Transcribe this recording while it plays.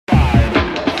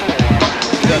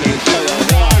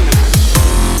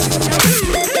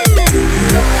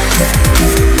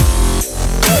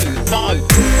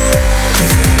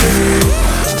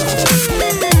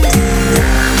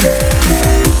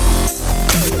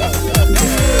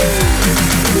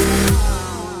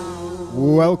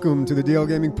welcome to the DL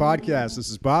Gaming Podcast. This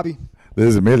is Bobby. This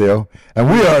is Emilio, and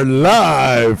we are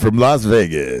live from Las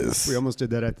Vegas. We almost did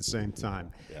that at the same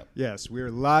time. Yep. Yes, we are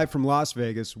live from Las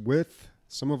Vegas with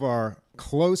some of our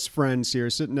close friends here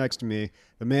sitting next to me.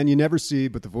 The man you never see,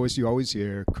 but the voice you always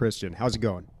hear, Christian. How's it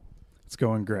going? It's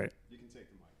going great. You can take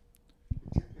the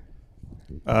mic.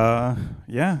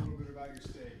 Yeah. A little bit about your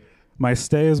stay here. My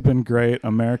stay has been great.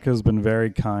 America's been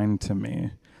very kind to me.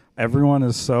 Everyone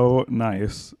is so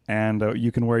nice, and you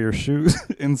can wear your shoes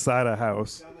inside a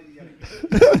house.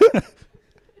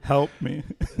 Help me.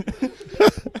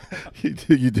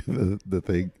 You do the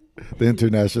thing, the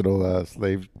international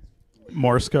slave.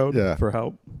 Morse code Yeah. for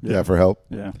help. Yeah, for help.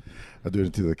 Yeah. I'll do it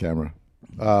into the camera.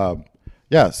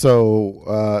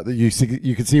 So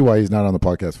you can see why he's not on the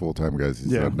podcast full time, guys.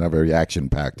 He's Yeah. not very action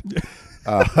packed.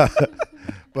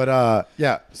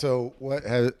 So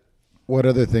what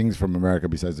other things from America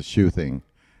besides the shoe thing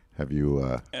have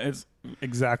you? It's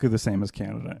exactly the same as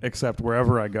Canada, except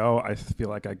wherever I go, I feel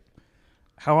like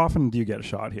How often do you get a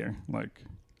shot here? Like,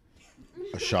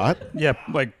 A shot? yeah,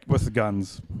 like with the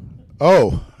guns.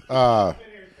 Oh, Not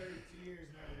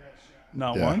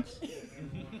Yeah. once?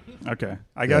 Okay.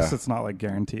 I guess Yeah. it's not like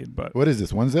guaranteed, but what is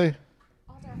this? Wednesday?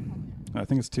 I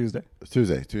think it's Tuesday. It's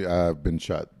Tuesday. I've been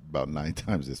shot about 9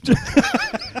 times this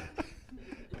month.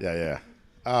 Yeah.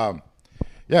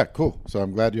 Yeah, cool. So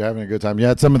I'm glad you're having a good time. You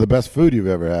had some of the best food you've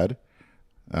ever had.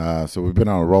 So we've been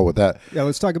on a roll with that. Yeah,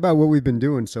 let's talk about what we've been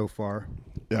doing so far.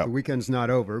 Yeah. The weekend's not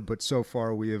over, but so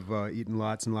far we have eaten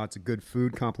lots and lots of good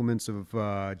food. Compliments of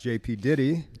J.P.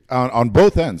 Diddy. On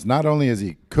both ends. Not only is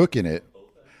he cooking it,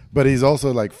 but he's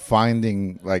also like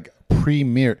finding like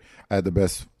premier. I had the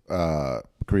best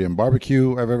Korean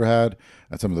barbecue I've ever had.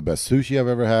 I had some of the best sushi I've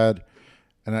ever had.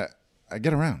 And I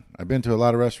get around. I've been to a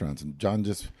lot of restaurants, and John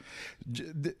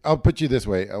I'll put you this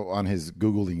way on his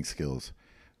Googling skills.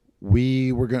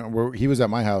 He was at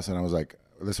my house, and I was like,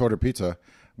 let's order pizza.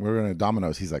 We're going to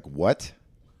Domino's. He's like, what?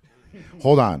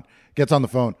 Hold on. Gets on the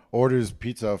phone, orders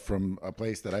pizza from a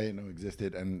place that I didn't know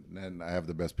existed, and I have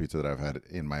the best pizza that I've had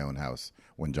in my own house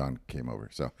when John came over.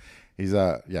 So he's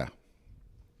good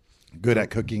at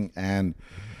cooking, and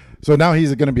so now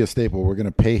he's going to be a staple. We're going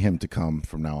to pay him to come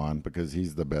from now on because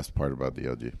he's the best part about the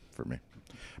LG for me.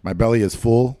 My belly is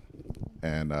full,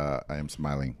 and I am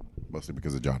smiling mostly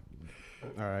because of John.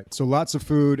 All right. So lots of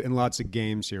food and lots of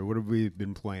games here. What have we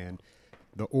been playing?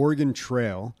 The Oregon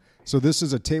Trail. So this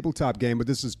is a tabletop game, but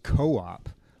this is co-op,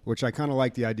 which I kind of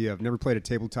like the idea of. Never played a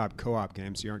tabletop co-op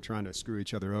game, so you aren't trying to screw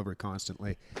each other over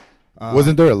constantly.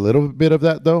 Wasn't there a little bit of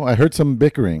that, though? I heard some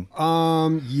bickering.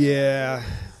 Yeah.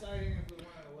 Deciding if we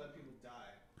wanted to let people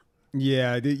die.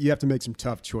 Yeah, you have to make some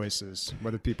tough choices,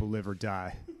 whether people live or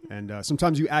die. And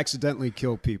sometimes you accidentally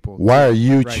kill people. Why are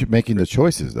you Right. making the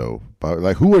choices, though?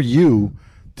 Like, who are you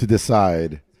to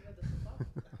decide?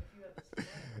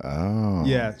 Oh.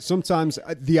 Yeah, sometimes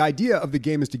the idea of the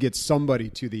game is to get somebody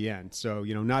to the end. So,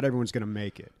 not everyone's going to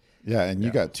make it. Yeah, and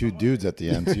you got 2 dudes at the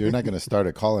end, so you're not going to start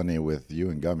a colony with you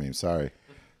and Gummy. Sorry.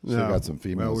 Still No. got some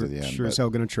females Well, at the we're end. sure but- as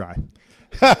hell going to try.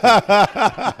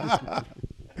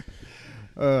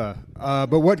 But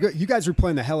what you guys are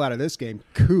playing the hell out of this game,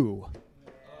 Coup.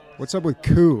 What's up with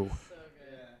Coup?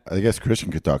 I guess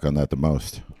Christian could talk on that the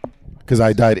most because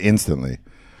I died instantly.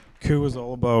 Coup is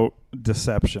all about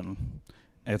deception.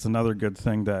 It's another good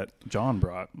thing that John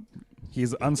brought.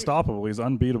 He's unstoppable. He's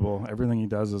unbeatable. Everything he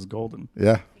does is golden.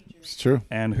 Yeah, it's true.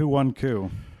 And who won Coup?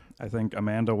 I think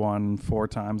Amanda won 4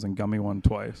 times and Gummy won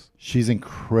twice. She's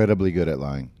incredibly good at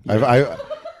lying.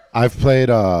 I've played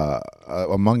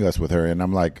Among Us with her, and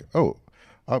I'm like, oh,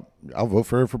 I'll vote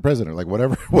for her for president. Like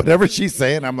whatever she's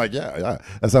saying, I'm like, yeah,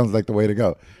 that sounds like the way to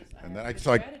go. And then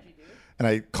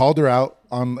I called her out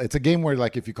on. It's a game where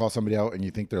like if you call somebody out and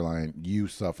you think they're lying, you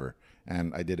suffer.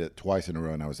 And I did it twice in a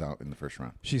row, and I was out in the first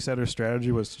round. She said her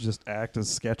strategy was to just act as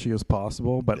sketchy as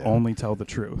possible, but only tell the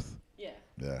truth.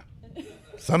 Yeah,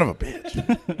 son of a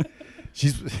bitch.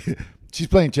 She's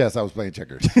playing chess. I was playing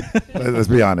checkers. Let's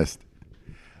be honest.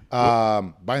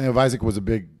 Binding of Isaac was a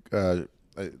big the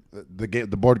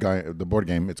board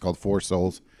game. It's called Four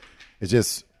Souls. It's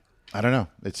just I don't know.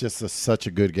 It's just such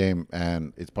a good game,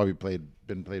 and it's probably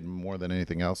been played more than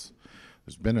anything else.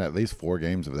 There's been at least 4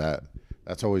 games of that.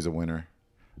 That's always a winner.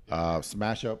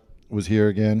 Smash Up was here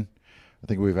again. I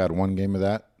think we've had 1 game of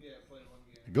that. Yeah, played one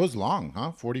game. It goes long,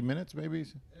 huh? 40 minutes maybe?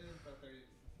 About 30 to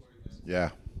 40 minutes. Yeah.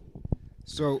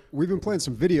 So we've been playing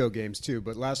some video games too,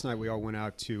 but last night we all went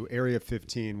out to Area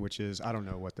 15, which is, I don't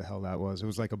know what the hell that was. It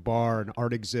was like a bar, an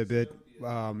art exhibit,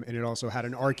 and it also had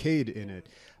an arcade in it.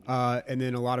 And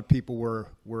then a lot of people we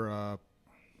were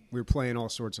playing all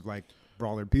sorts of like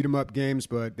brawler beat 'em up games,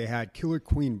 but they had Killer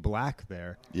Queen Black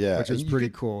there, Yeah, which is and you pretty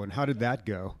cool. And how did that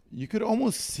go? You could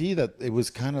almost see that it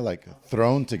was kind of like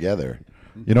thrown together.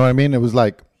 You know what I mean? It was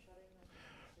like,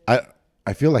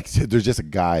 I feel like there's just a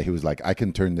guy who was like, I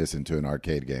can turn this into an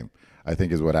arcade game. I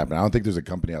think is what happened. I don't think there's a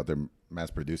company out there mass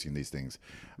producing these things,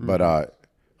 but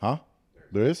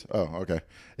there is. Oh, okay.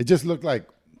 It just looked like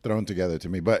thrown together to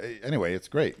me. But anyway, it's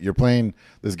great. You're playing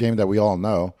this game that we all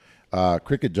know.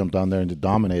 Cricket jumped on there and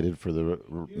dominated for the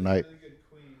He was night. a really good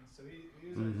queen, so he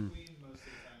was like queen most of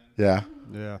the time.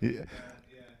 Yeah. Yeah.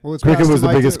 Well, let's Cricket pass was the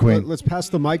mic biggest queen. Let's pass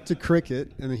the mic to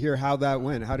Cricket and hear how that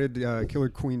went. How did Killer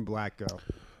Queen Black go?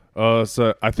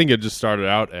 So I think it just started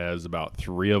out as about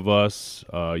 3 of us.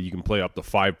 You can play up to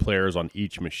 5 players on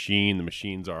each machine. The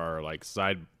machines are like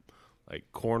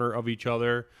corner of each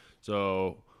other.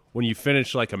 So when you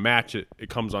finish like a match, it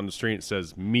comes on the screen. It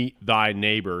says "Meet thy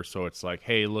neighbor." So it's like,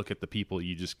 hey, look at the people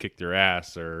you just kicked their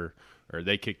ass, or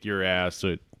they kicked your ass.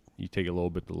 So you take a little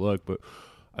bit to look. But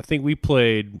I think we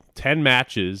played 10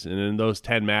 matches, and in those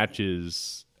 10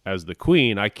 matches, as the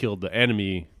queen, I killed the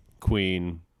enemy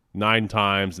queen 9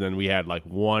 times. And then we had like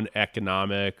 1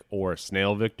 economic or a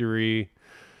snail victory,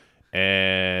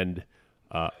 and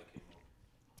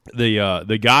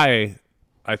the guy,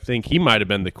 I think he might have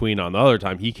been the queen on the other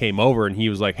time. He came over and he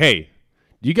was like, "Hey,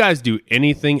 do you guys do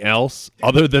anything else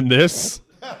other than this?"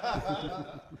 He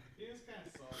was kind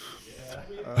of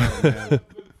salty. Yeah. To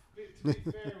be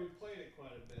fair, we played it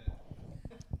quite a bit.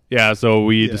 Yeah, so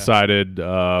we decided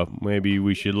maybe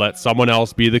we should let someone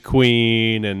else be the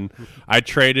queen, and I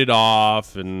traded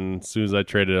off, and as soon as I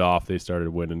traded off, they started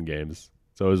winning games.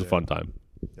 So it was a fun time.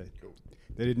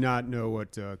 They did not know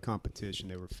what competition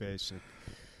they were facing.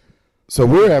 So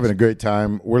we're having a great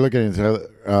time. We're looking into.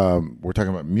 We're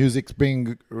talking about music's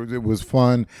being. It was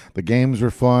fun. The games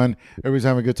were fun. Everybody's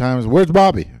having a good time. Where's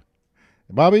Bobby?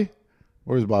 Bobby?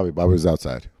 Where's Bobby? Bobby was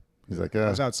outside. He's like, I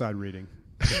was outside reading.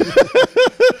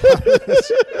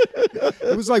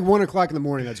 It was like 1 o'clock in the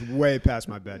morning. That's way past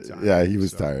my bedtime. Yeah, he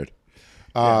was tired.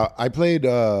 I played.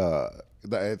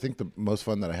 I think the most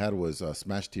fun that I had was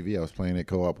Smash TV. I was playing it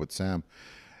co-op with Sam,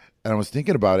 and I was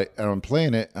thinking about it, and I'm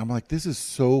playing it, and I'm like, this is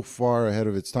so far ahead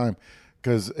of its time,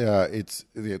 because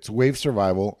it's wave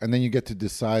survival, and then you get to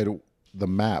decide the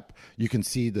map. You can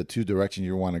see the 2 directions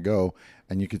you want to go,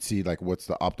 and you can see like what's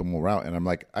the optimal route. And I'm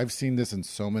like, I've seen this in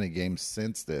so many games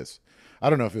since this. I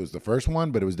don't know if it was the first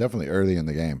one, but it was definitely early in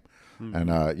the game. And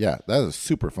that was a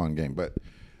super fun game. But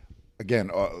again,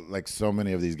 like so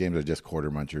many of these games are just quarter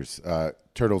munchers.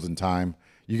 Turtles in Time,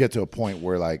 you get to a point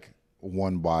where like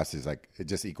one boss is like, it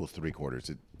just equals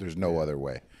 3/4. There's no other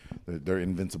way. They're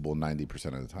invincible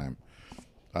 90% of the time.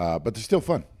 But they're still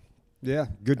fun. Yeah,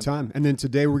 good time. And then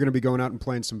today we're going to be going out and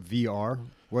playing some VR.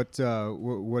 What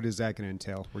is that going to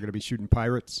entail? We're going to be shooting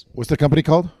pirates. What's the company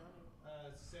called?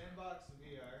 Sandbox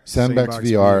VR. Sandbox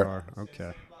VR. Okay.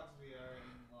 Sandbox VR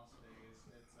in Las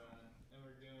Vegas. And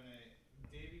we're doing a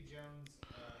Davy Jones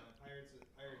Pirates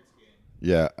game.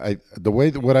 Yeah, the way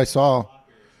what I saw,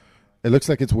 it looks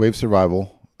like it's wave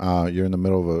survival. You're in the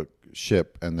middle of a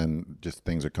ship, and then just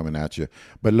things are coming at you.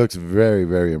 But it looks very,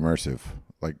 very immersive.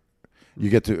 Like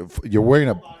you're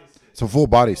wearing it's a full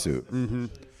body suit. Mm-hmm.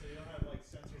 So you don't have like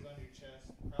sensors on your chest.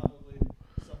 Probably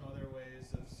some other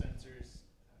ways of sensors.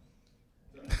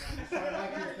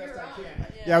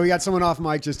 Yeah, we got someone off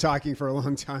mic just talking for a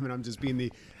long time, and I'm just being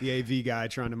the AV guy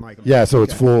trying to mic him. Yeah, so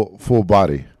it's Okay. full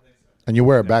body, and you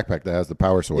wear a backpack that has the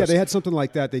power source. Yeah, they had something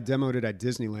like that. They demoed it at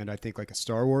Disneyland, I think, like a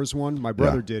Star Wars one. My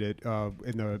brother did it a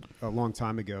long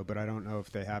time ago, but I don't know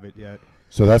if they have it yet.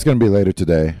 So that's going to be later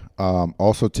today.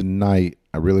 Also tonight,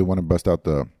 I really want to bust out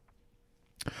the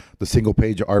single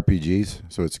page RPGs.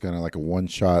 So it's kind of like a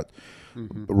one-shot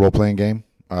role playing game.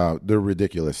 They're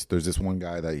ridiculous. There's this one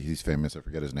guy that he's famous. I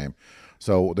forget his name.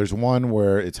 So there's one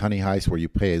where it's Honey Heist, where you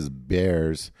play as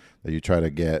bears that you try to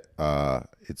get.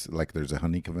 It's like there's a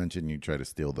honey convention. You try to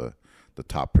steal the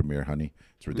top premier honey.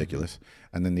 It's ridiculous.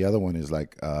 And then the other one is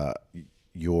like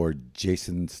your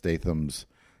Jason Statham's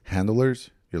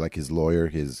handlers. You're like his lawyer,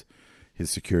 his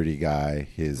security guy,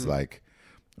 his like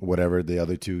whatever the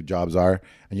other 2 jobs are,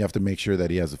 and you have to make sure that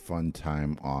he has a fun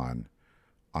time on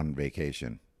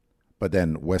vacation. But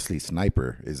then Wesley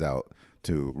Sniper is out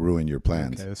to ruin your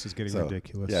plans. Okay, this is getting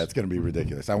ridiculous. Yeah, it's going to be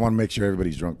ridiculous. I want to make sure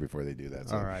everybody's drunk before they do that.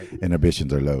 So All right.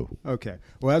 inhibitions are low. Okay.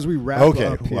 Well, as we wrap up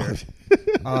here,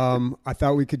 I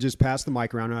thought we could just pass the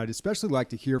mic around. And I'd especially like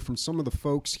to hear from some of the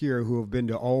folks here who have been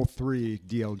to all 3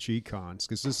 DLG cons,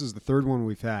 because this is the 3rd one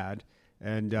we've had,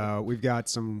 and we got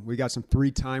some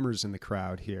 3-timers in the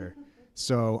crowd here.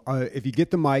 So if you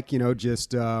get the mic,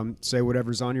 just say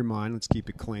whatever's on your mind. Let's keep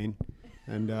it clean,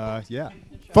 and yeah.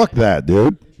 Fuck that,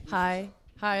 dude. Hi,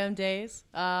 I'm Days.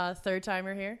 Third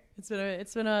timer here. It's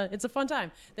a fun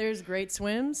time. There's great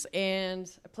swims, and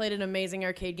I played an amazing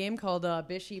arcade game called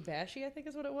Bishy Bashy, I think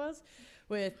is what it was,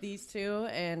 with these two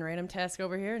and Random Task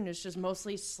over here, and it's just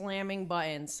mostly slamming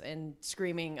buttons and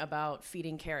screaming about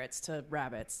feeding carrots to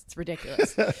rabbits. It's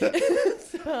ridiculous.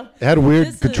 It had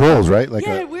weird controls, right? It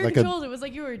had weird controls. It was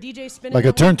like you were a DJ spinning like a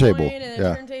at one turntable. point and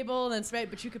a turntable, and then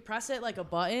but you could press it like a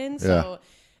button. So.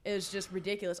 It was just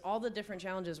ridiculous. All the different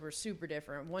challenges were super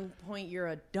different. One point, you're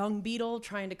a dung beetle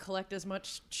trying to collect as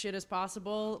much shit as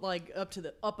possible, like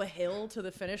up a hill to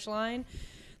the finish line.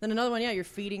 Then another one, you're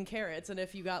feeding carrots, and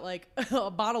if you got like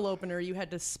a bottle opener, you had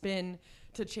to spin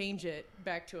to change it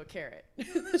back to a carrot.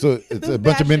 So it's a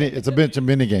bunch of mini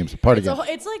games, party games.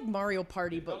 It's like Mario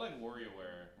Party, but like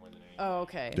WarioWare more than anything. Oh,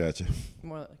 okay. Gotcha.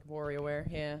 More like WarioWare,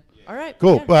 yeah. All right.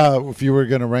 Cool. Yeah. If you were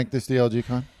gonna rank this DLG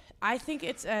Con, I think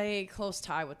it's a close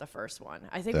tie with the first one.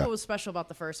 I think what was special about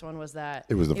the first one was that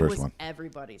it was the first one.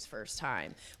 Everybody's first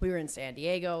time. We were in San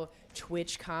Diego.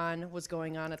 TwitchCon was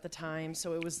going on at the time,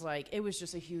 so it was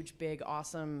just a huge, big,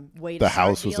 awesome way. The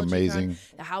house was amazing.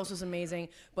 The house was amazing,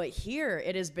 but here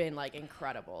it has been like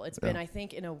incredible. It's been, I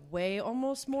think, in a way,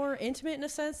 almost more intimate in a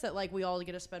sense that like we all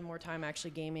get to spend more time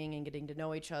actually gaming and getting to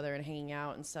know each other and hanging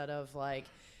out instead of like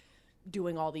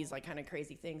doing all these like kind of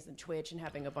crazy things in Twitch and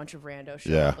having a bunch of rando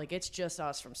show up. Like it's just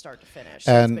us from start to finish.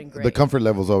 So and it's been great. The comfort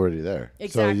level's already there.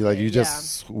 Exactly. So you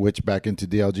just switch back into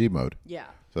DLG mode. Yeah.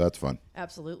 So that's fun.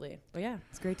 Absolutely. But yeah,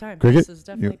 it's a great time. Cricket? This is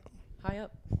definitely high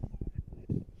up.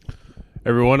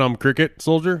 Everyone, I'm Cricket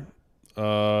Soldier.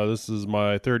 This is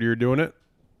my third year doing it,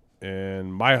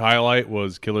 and my highlight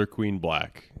was Killer Queen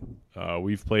Black.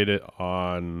 We've played it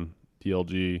on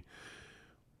DLG.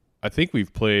 I think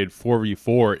we've played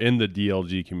 4v4 in the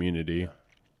DLG community.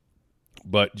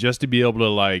 But just to be able to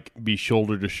like be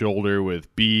shoulder to shoulder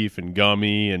with Beef and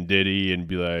Gummy and Diddy and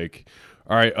be like,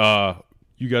 all right,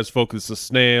 you guys focus the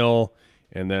snail,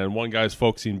 and then one guy's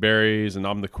focusing berries, and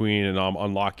I'm the queen, and I'm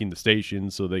unlocking the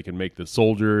station so they can make the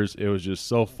soldiers. It was just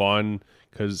so fun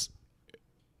because,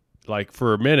 like,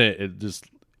 for a minute,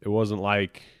 it wasn't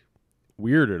like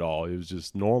weird at all. It was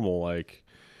just normal. Like,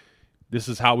 this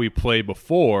is how we played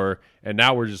before, and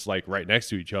now we're just like right next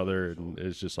to each other, and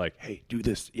it's just like, hey, do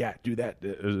this, yeah, do that.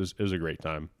 It was a great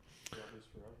time.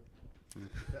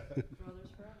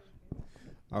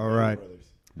 All right.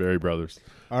 Berry Brothers.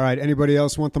 All right. Anybody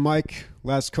else want the mic?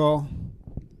 Last call.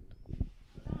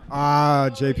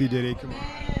 JP Diddy. Come on.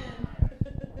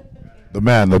 The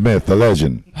man, the myth, the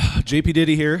legend. JP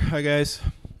Diddy here. Hi, guys.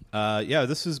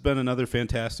 This has been another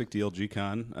fantastic DLG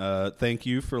Con. Thank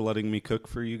you for letting me cook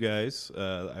for you guys.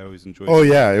 I always enjoy it. Oh,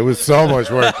 yeah. It was so much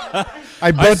work.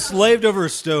 I slaved over a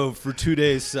stove for 2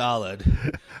 days solid.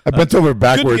 I bent over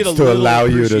backwards to allow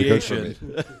you to cook for me.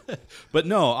 But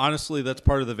no, honestly, that's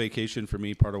part of the vacation for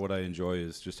me. Part of what I enjoy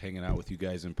is just hanging out with you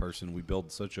guys in person. We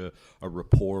build such a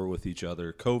rapport with each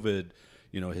other. COVID,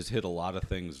 has hit a lot of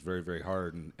things very, very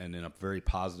hard, and in a very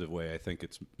positive way. I think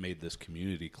it's made this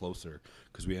community closer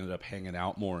because we ended up hanging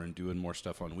out more and doing more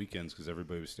stuff on weekends because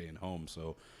everybody was staying home.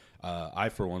 So I,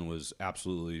 for one, was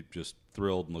absolutely just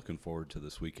thrilled and looking forward to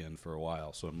this weekend for a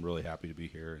while. So I'm really happy to be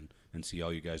here and see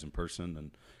all you guys in person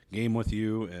and game with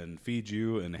you and feed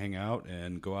you and hang out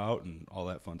and go out and all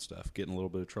that fun stuff. Get in a little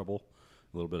bit of trouble,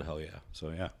 a little bit of hell yeah. So,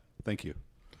 yeah, thank you.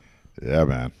 Yeah,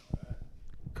 man.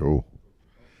 Cool.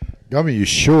 Gummy, you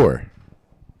sure?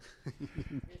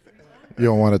 You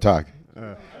don't want to talk?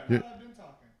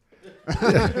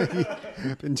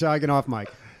 Been talking off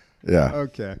mic. Yeah.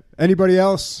 Okay. Anybody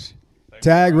else?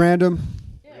 Tag, random?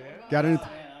 Got anything?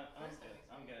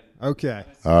 I'm good. Okay.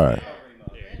 All right.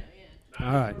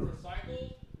 All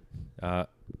right.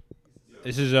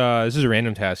 This is a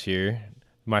random task here.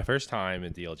 My first time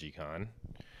at DLG Con.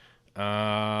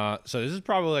 So this is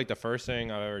probably like the first thing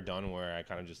I've ever done where I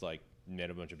kind of just like met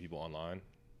a bunch of people online.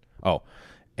 Oh,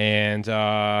 and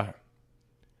I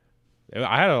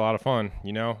had a lot of fun.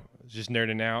 Just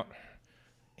nerding out,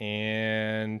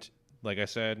 and like I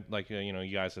said, like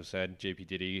you guys have said, JP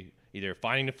Diddy either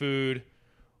finding the food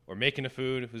or making the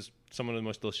food. It was some of the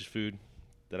most delicious food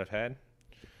that I've had.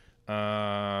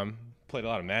 Played a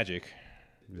lot of Magic.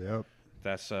 Yep.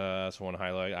 That's one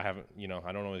highlight. I haven't,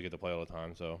 I don't always get to play all the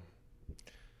time, so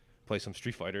play some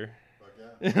Street Fighter.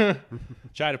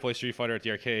 Tried to play Street Fighter at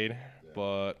the arcade,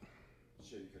 but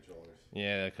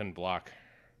yeah, I couldn't block.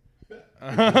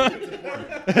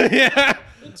 Yeah,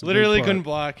 literally couldn't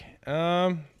block.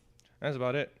 That's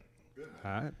about it.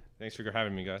 All right. Thanks for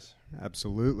having me, guys.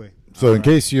 Absolutely. So in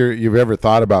case you've ever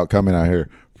thought about coming out here,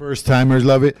 first timers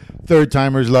love it, third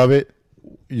timers love it.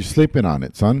 You're sleeping on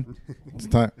it, son. It's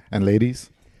time. And ladies,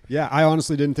 Yeah, I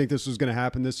honestly didn't think this was going to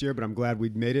happen this year, but I'm glad we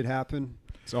made it happen.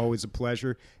 It's always a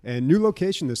pleasure. And new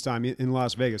location this time in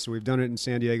Las Vegas. So we've done it in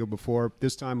San Diego before.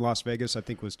 This time, Las Vegas, I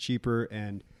think, was cheaper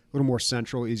and a little more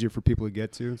central, easier for people to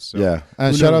get to. So Yeah,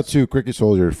 and who shout knows? out to Cricket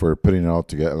Soldier for putting it all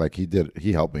together. Like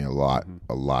he helped me a lot.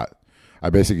 I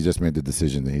basically just made the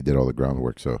decision, and he did all the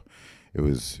groundwork. So it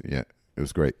was great.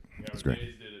 It was great.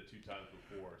 Did it 2 times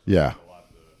before. So Yeah. there's a lot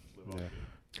to live up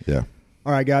to. Yeah.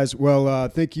 All right, guys. Well,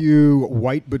 thank you,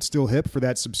 White But Still Hip, for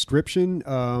that subscription.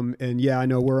 And yeah, I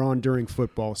know we're on during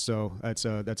football, so that's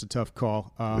a tough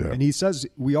call. And he says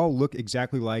we all look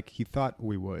exactly like he thought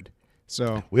we would.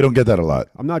 So We don't get that a lot.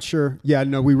 I'm not sure. Yeah,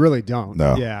 no, we really don't.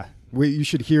 No. Yeah, you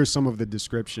should hear some of the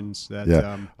descriptions that.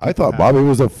 Yeah. I people thought have. Bobby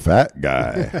was a fat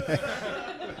guy.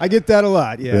 I get that a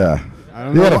lot. Yeah. Yeah. I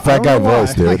don't You know, got a fat I don't guy know why.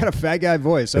 voice, dude. I got a fat guy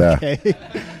voice. Yeah. Okay.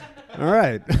 All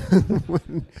right.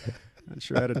 Not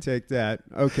sure how to take that.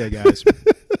 Okay, guys.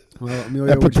 Well,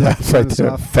 Emilio, Put would you like that to sign right us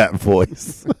there. off? Fat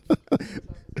voice.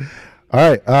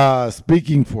 All right.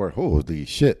 Speaking for holy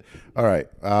shit. All right.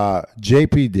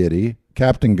 JP Diddy,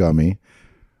 Captain Gummy,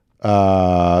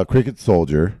 Cricket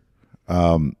Soldier,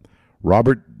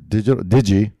 Robert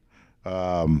Digi,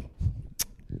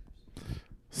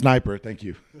 Sniper. Thank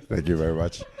you. Thank you very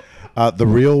much. The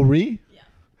Real Re,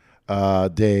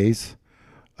 Days,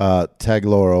 Tag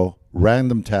Laurel,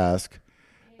 Random Task,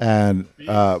 and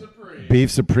Beef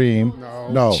Supreme.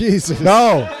 No. Jesus.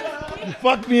 No. You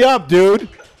fucked me up, dude.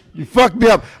 You fucked me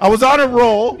up. I was on a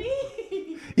roll.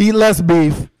 Eat less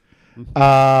beef. Can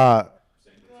I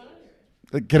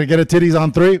get a titties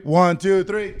on 3? 1, 2,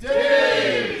 3.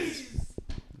 Titties!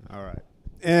 All right.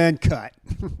 And cut.